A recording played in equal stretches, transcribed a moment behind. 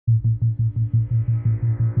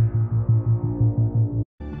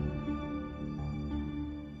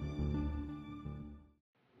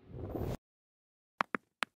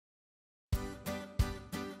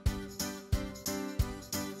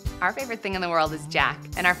Our favorite thing in the world is Jack,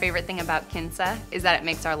 and our favorite thing about Kinsa is that it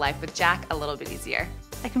makes our life with Jack a little bit easier.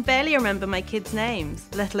 I can barely remember my kids' names,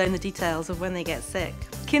 let alone the details of when they get sick.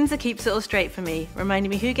 Kinsa keeps it all straight for me,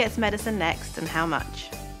 reminding me who gets medicine next and how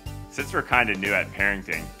much. Since we're kind of new at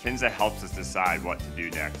parenting, Kinsa helps us decide what to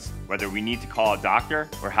do next, whether we need to call a doctor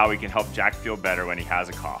or how we can help Jack feel better when he has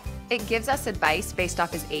a cough. It gives us advice based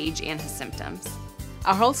off his age and his symptoms.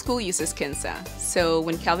 Our whole school uses Kinsa, so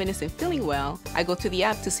when Calvin isn't feeling well, I go to the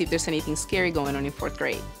app to see if there's anything scary going on in 4th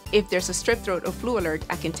grade. If there's a strep throat or flu alert,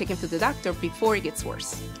 I can take him to the doctor before it gets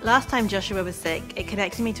worse. Last time Joshua was sick, it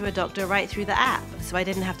connected me to a doctor right through the app, so I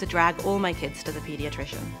didn't have to drag all my kids to the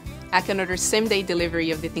pediatrician. I can order same-day delivery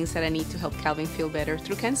of the things that I need to help Calvin feel better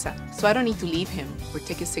through Kinsa, so I don't need to leave him or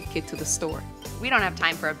take a sick kid to the store. We don't have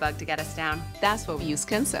time for a bug to get us down. That's why we use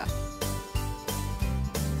Kinsa.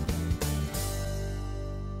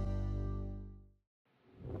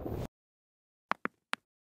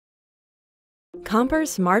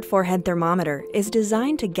 Compe's Smart Forehead Thermometer is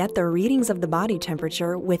designed to get the readings of the body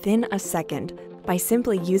temperature within a second by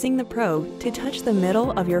simply using the probe to touch the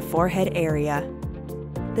middle of your forehead area.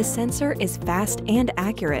 The sensor is fast and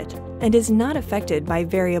accurate and is not affected by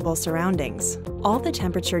variable surroundings. All the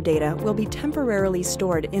temperature data will be temporarily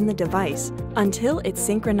stored in the device until it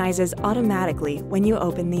synchronizes automatically when you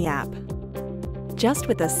open the app. Just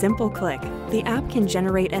with a simple click, the app can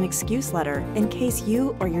generate an excuse letter in case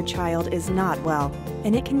you or your child is not well,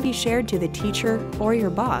 and it can be shared to the teacher or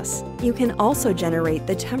your boss. You can also generate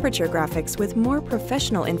the temperature graphics with more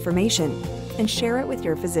professional information and share it with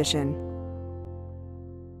your physician.